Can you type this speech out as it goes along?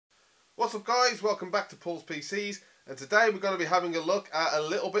What's up guys, welcome back to Paul's PCs, and today we're going to be having a look at a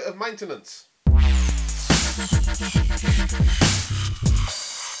little bit of maintenance.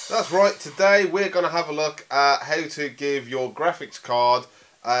 That's right, today we're going to have a look at how to give your graphics card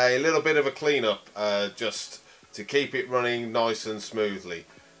a little bit of a cleanup, just to keep it running nice and smoothly.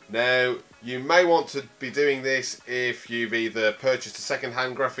 Now, you may want to be doing this if you've either purchased a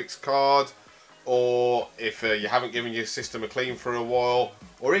second-hand graphics card, or if you haven't given your system a clean for a while,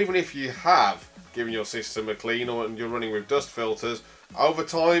 or even if you have given your system a clean and you're running with dust filters. Over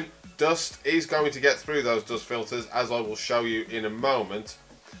time, dust is going to get through those dust filters, as I will show you in a moment.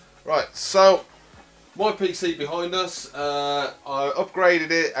 Right, so my PC behind us, I upgraded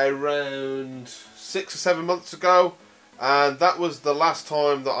it around 6 or 7 months ago, and that was the last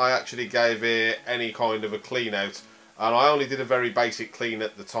time that I actually gave it any kind of a clean out, and I only did a very basic clean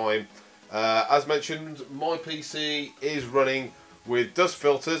at the time. As mentioned, my PC is running with dust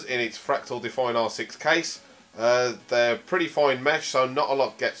filters in its Fractal Define R6 case. They're pretty fine mesh, so not a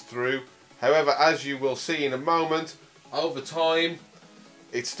lot gets through. However, as you will see in a moment, over time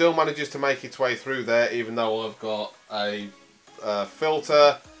it still manages to make its way through there, even though I've got a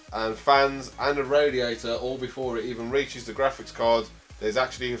filter and fans and a radiator all before it even reaches the graphics card. There's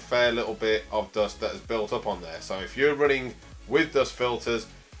actually a fair little bit of dust that has built up on there. So if you're running with dust filters,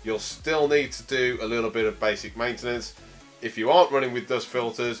 you'll still need to do a little bit of basic maintenance. If you aren't running with dust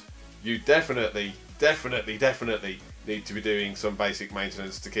filters, you definitely need to be doing some basic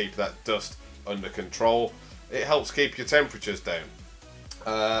maintenance to keep that dust under control. It helps keep your temperatures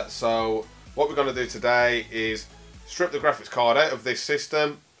down. So what we're going to do today is strip the graphics card out of this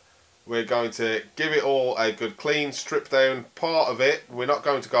system. We're going to give it all a good clean, strip down part of it. We're not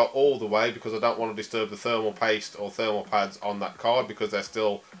going to go all the way because I don't want to disturb the thermal paste or thermal pads on that card, because they're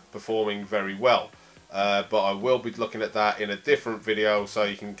still performing very well. But I will be looking at that in a different video, so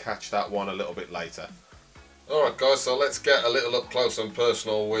you can catch that one a little bit later. Alright guys, so let's get a little up close and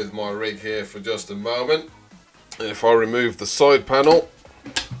personal with my rig here for just a moment. And if I remove the side panel,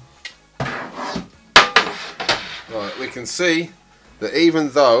 right, we can see that even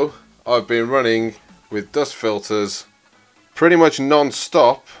though I've been running with dust filters pretty much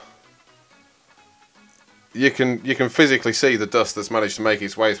non-stop, you can physically see the dust that's managed to make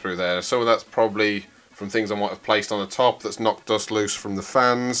its way through there. Some of that's probably from things I might have placed on the top that's knocked dust loose from the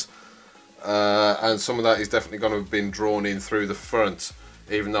fans, and some of that is definitely going to have been drawn in through the front,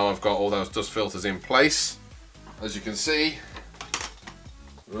 even though I've got all those dust filters in place. As you can see,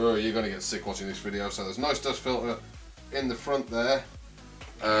 oh, you're going to get sick watching this video. So there's a nice dust filter in the front there.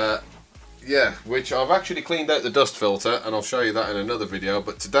 Yeah, which I've actually cleaned out the dust filter, and I'll show you that in another video.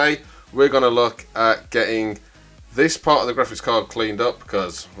 But today we're going to look at getting this part of the graphics card cleaned up,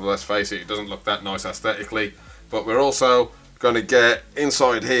 because, well, let's face it, it doesn't look that nice aesthetically. But we're also going to get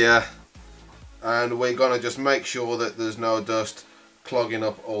inside here, and we're going to just make sure that there's no dust clogging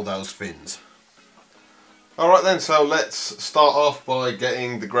up all those fins. Alright then, so let's start off by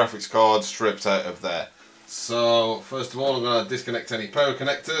getting the graphics card stripped out of there. So first of all, I'm going to disconnect any power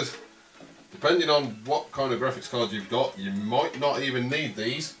connectors. Depending on what kind of graphics card you've got, you might not even need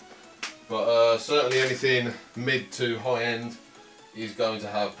these, but certainly anything mid to high end is going to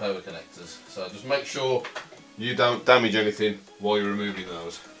have power connectors. So just make sure you don't damage anything while you're removing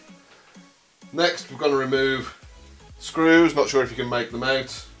those. Next, we're going to remove screws. Not sure if you can make them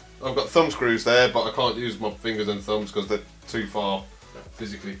out. I've got thumb screws there, but I can't use my fingers and thumbs because they're too far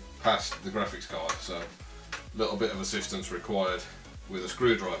physically past the graphics card. So a little bit of assistance required with a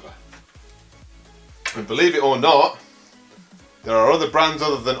screwdriver. And believe it or not, there are other brands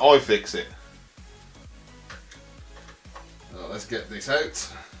other than iFixit. Now let's get this out.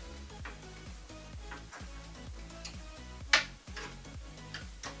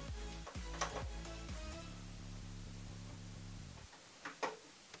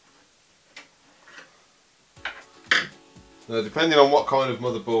 Now, depending on what kind of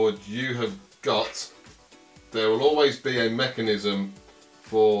motherboard you have got, there will always be a mechanism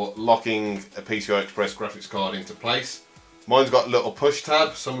for locking a PCI Express graphics card into place. Mine's got a little push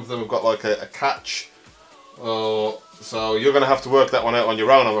tab. Some of them have got like a catch. So you're going to have to work that one out on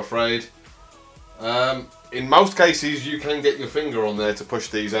your own, I'm afraid. In most cases, you can get your finger on there to push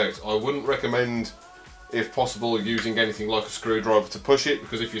these out. I wouldn't recommend, if possible, using anything like a screwdriver to push it,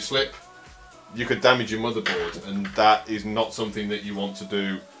 because if you slip, you could damage your motherboard, and that is not something that you want to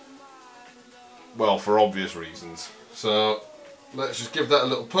do, well, for obvious reasons. So let's just give that a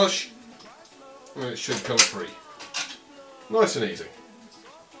little push, and it should come free. Nice and easy.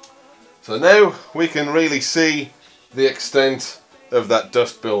 So now we can really see the extent of that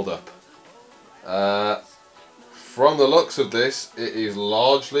dust build-up. From the looks of this, it is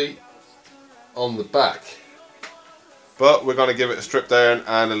largely on the back. But we're going to give it a strip down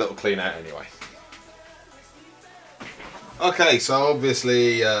and a little clean out anyway. Okay, so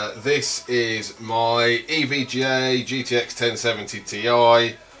obviously this is my EVGA GTX 1070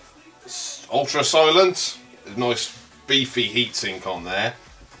 Ti. Ultra silent, nice beefy heatsink on there.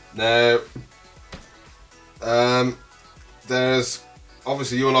 Now, there's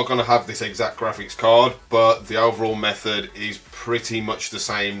obviously you're not going to have this exact graphics card, but the overall method is pretty much the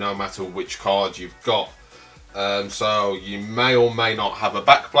same no matter which card you've got. So you may or may not have a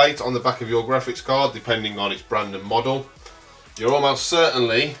backplate on the back of your graphics card depending on its brand and model. You're almost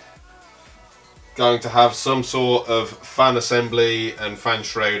certainly going to have some sort of fan assembly and fan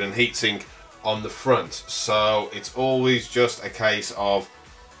shroud and heatsink on the front. So it's always just a case of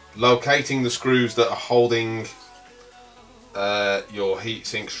locating the screws that are holding your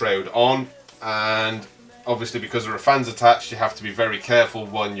heatsink shroud on, and obviously because there are fans attached you have to be very careful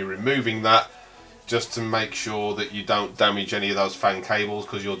when you're removing that, just to make sure that you don't damage any of those fan cables,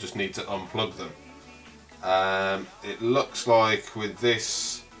 because you'll just need to unplug them. It looks like with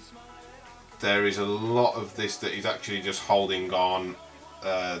this there is a lot of this that is actually just holding on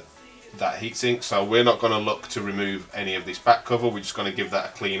that heatsink, so we're not going to look to remove any of this back cover. We're just going to give that a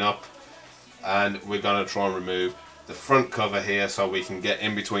clean up, and we're going to try and remove the front cover here so we can get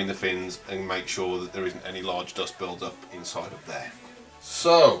in between the fins and make sure that there isn't any large dust build up inside of there.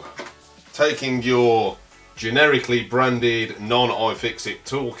 So taking your generically branded non-iFixit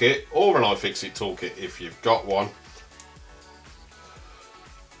toolkit, or an iFixit toolkit if you've got one,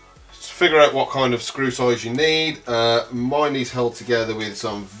 just figure out what kind of screw size you need. Mine is held together with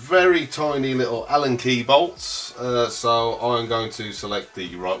some very tiny little Allen key bolts, so I'm going to select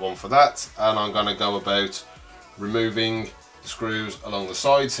the right one for that, and I'm going to go about removing the screws along the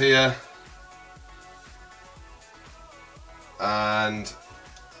sides here and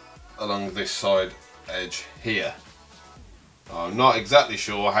along this side edge here. I'm not exactly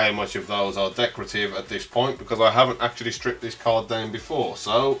sure how much of those are decorative at this point because I haven't actually stripped this card down before,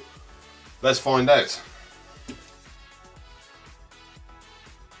 so let's find out.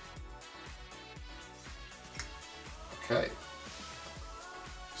 Okay,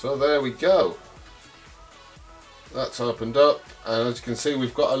 so there we go. That's opened up, and as you can see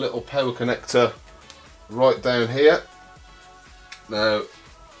we've got a little power connector right down here. Now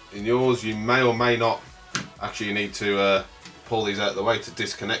in yours you may or may not actually need to pull these out of the way to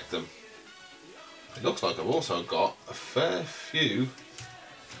disconnect them. It looks like I've also got a fair few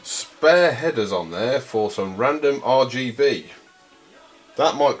spare headers on there for some random RGB.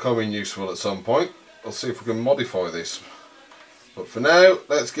 That might come in useful at some point. I'll see if we can modify this. But for now,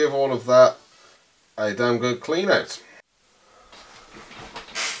 let's give all of that a damn good clean out.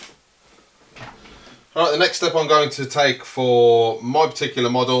 Alright, the next step I'm going to take for my particular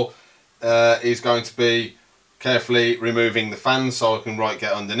model is going to be carefully removing the fans so I can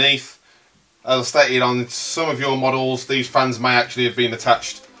get underneath. As I stated, on some of your models these fans may actually have been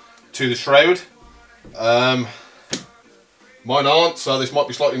attached to the shroud. Mine aren't, so this might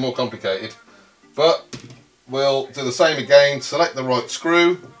be slightly more complicated. But we'll do the same again, select the right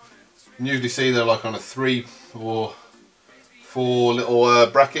screw. You usually see they're like on a 3 or 4 little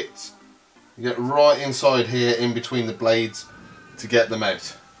brackets. You get right inside here in between the blades to get them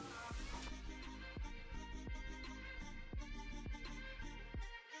out.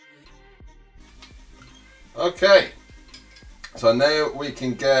 Okay, so now we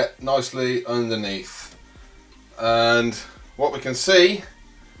can get nicely underneath, and what we can see,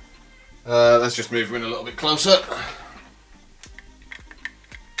 let's just move in a little bit closer.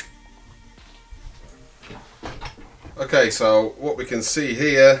 Okay, so what we can see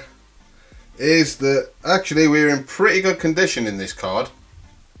here is that actually we're in pretty good condition in this card,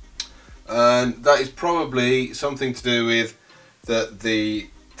 and that is probably something to do with that the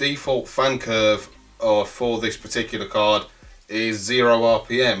default fan curve for this particular card is 0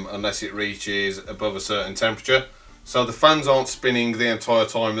 RPM unless it reaches above a certain temperature. So the fans aren't spinning the entire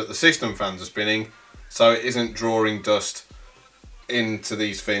time that the system fans are spinning, so it isn't drawing dust into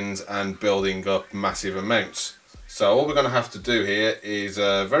these fins and building up massive amounts. So all we're going to have to do here is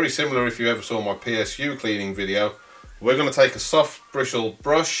very similar if you ever saw my PSU cleaning video. We're going to take a soft bristle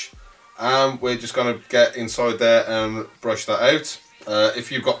brush and we're just going to get inside there and brush that out.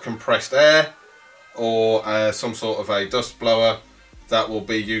 If you've got compressed air or some sort of a dust blower, that will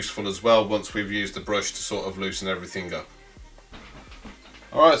be useful as well once we've used the brush to sort of loosen everything up.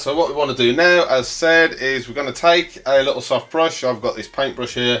 Alright, so what we want to do now, as said, is we're going to take a little soft brush. I've got this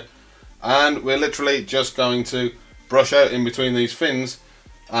paintbrush here, and we're literally just going to brush out in between these fins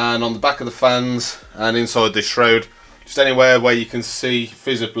and on the back of the fans and inside this shroud, just anywhere where you can see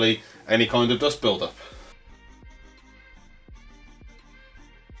visibly any kind of dust buildup.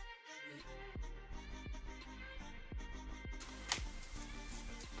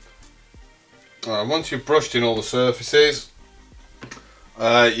 Once you've brushed in all the surfaces,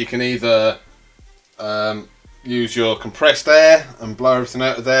 you can either use your compressed air and blow everything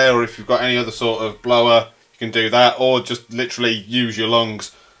out of there, or if you've got any other sort of blower, you can do that, or just literally use your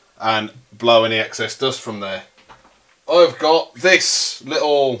lungs and blow any excess dust from there. I've got this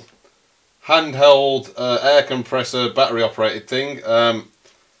little handheld air compressor battery operated thing.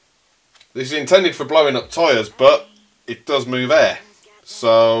 This is intended for blowing up tyres, but it does move air,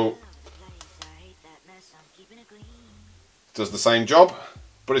 so it does the same job,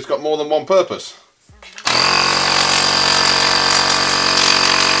 but it's got more than one purpose.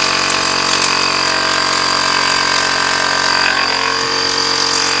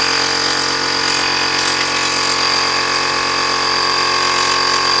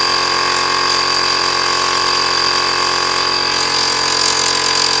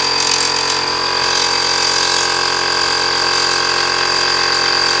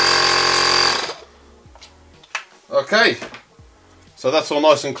 Okay, so that's all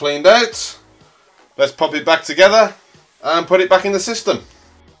nice and cleaned out. Let's pop it back together and put it back in the system.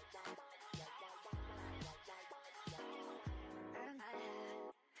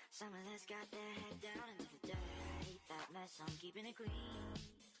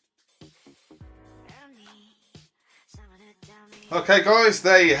 Okay guys,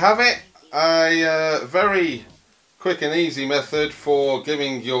 there you have it. A very quick and easy method for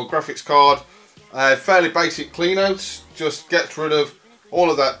giving your graphics card a fairly basic clean out. Just get rid of all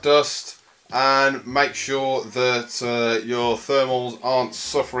of that dust and make sure that your thermals aren't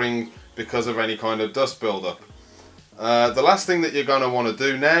suffering because of any kind of dust buildup. The last thing that you're going to want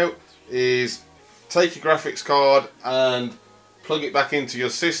to do now is take your graphics card and plug it back into your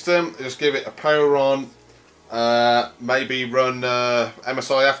system. Just give it a power on, maybe run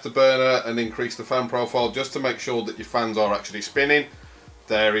MSI Afterburner and increase the fan profile just to make sure that your fans are actually spinning.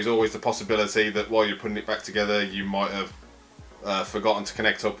 There is always the possibility that while you're putting it back together you might have forgotten to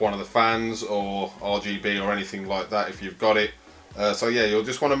connect up one of the fans or RGB or anything like that if you've got it. So yeah, you'll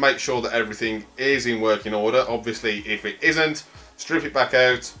just want to make sure that everything is in working order. Obviously if it isn't, strip it back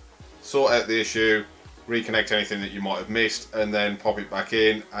out, sort out the issue, reconnect anything that you might have missed, and then pop it back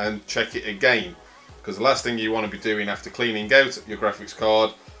in and check it again. Because the last thing you want to be doing after cleaning out your graphics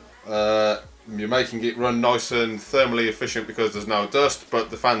card, you're making it run nice and thermally efficient because there's no dust, but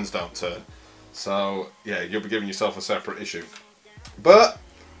the fans don't turn. So yeah, you'll be giving yourself a separate issue. But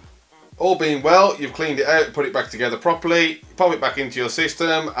all being well, you've cleaned it out, put it back together properly, pop it back into your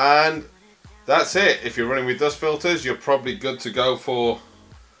system, and that's it. If you're running with dust filters, you're probably good to go for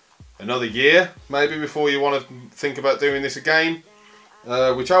another year maybe before you want to think about doing this again,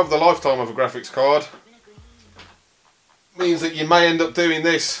 which over the lifetime of a graphics card means that you may end up doing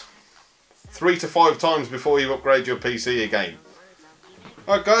this 3 to 5 times before you upgrade your PC again.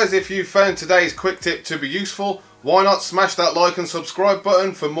 Alright guys, if you found today's quick tip to be useful, why not smash that like and subscribe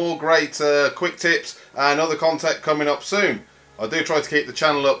button for more great quick tips and other content coming up soon. I do try to keep the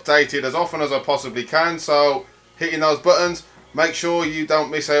channel updated as often as I possibly can, so hitting those buttons, make sure you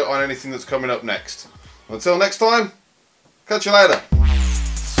don't miss out on anything that's coming up next. Until next time, catch you later.